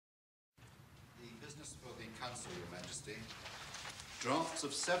Council, Your Majesty. Drafts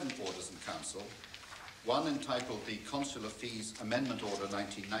of 7 orders in Council, one entitled the Consular Fees Amendment Order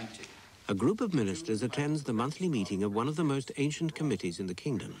 1990. A group of ministers attends the monthly meeting of one of the most ancient committees in the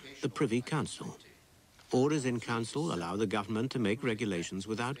kingdom, the Privy Council. Orders in Council allow the government to make regulations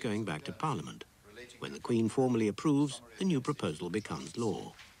without going back to Parliament. When the Queen formally approves, the new proposal becomes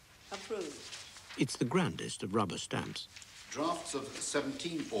law. Approved. It's the grandest of rubber stamps. Drafts of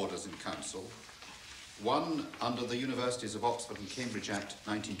 17 orders in Council, one under the Universities of Oxford and Cambridge Act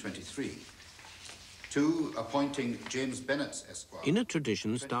 1923, 2 appointing James Bennett, Esquire. In a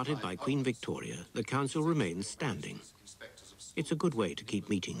tradition started by Queen Victoria, the Council remains standing. It's a good way to keep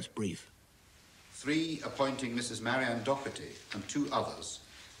meetings brief. 3 appointing Mrs. Marianne Doherty and 2 others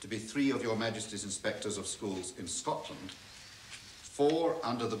to be 3 of Your Majesty's Inspectors of Schools in Scotland, 4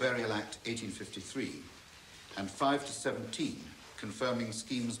 under the Burial Act 1853, and 5 to 17 confirming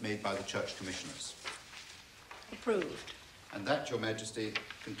schemes made by the Church Commissioners. Approved. And that, Your Majesty,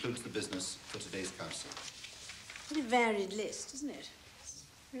 concludes the business for today's Council. What a varied list, isn't it?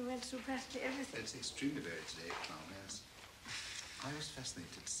 We went through practically everything. It's extremely varied today, Ma'am, yes. I was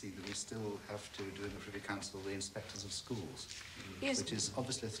fascinated to see that we still have to do in the Privy Council the Inspectors of Schools. Yes. Which is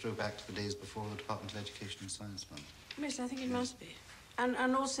obviously a throwback to the days before the Department of Education and Science, Ma'am. Yes, I think it must be.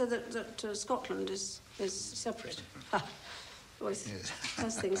 And also that Scotland is separate. Always Yes.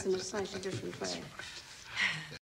 does things in a slightly different way.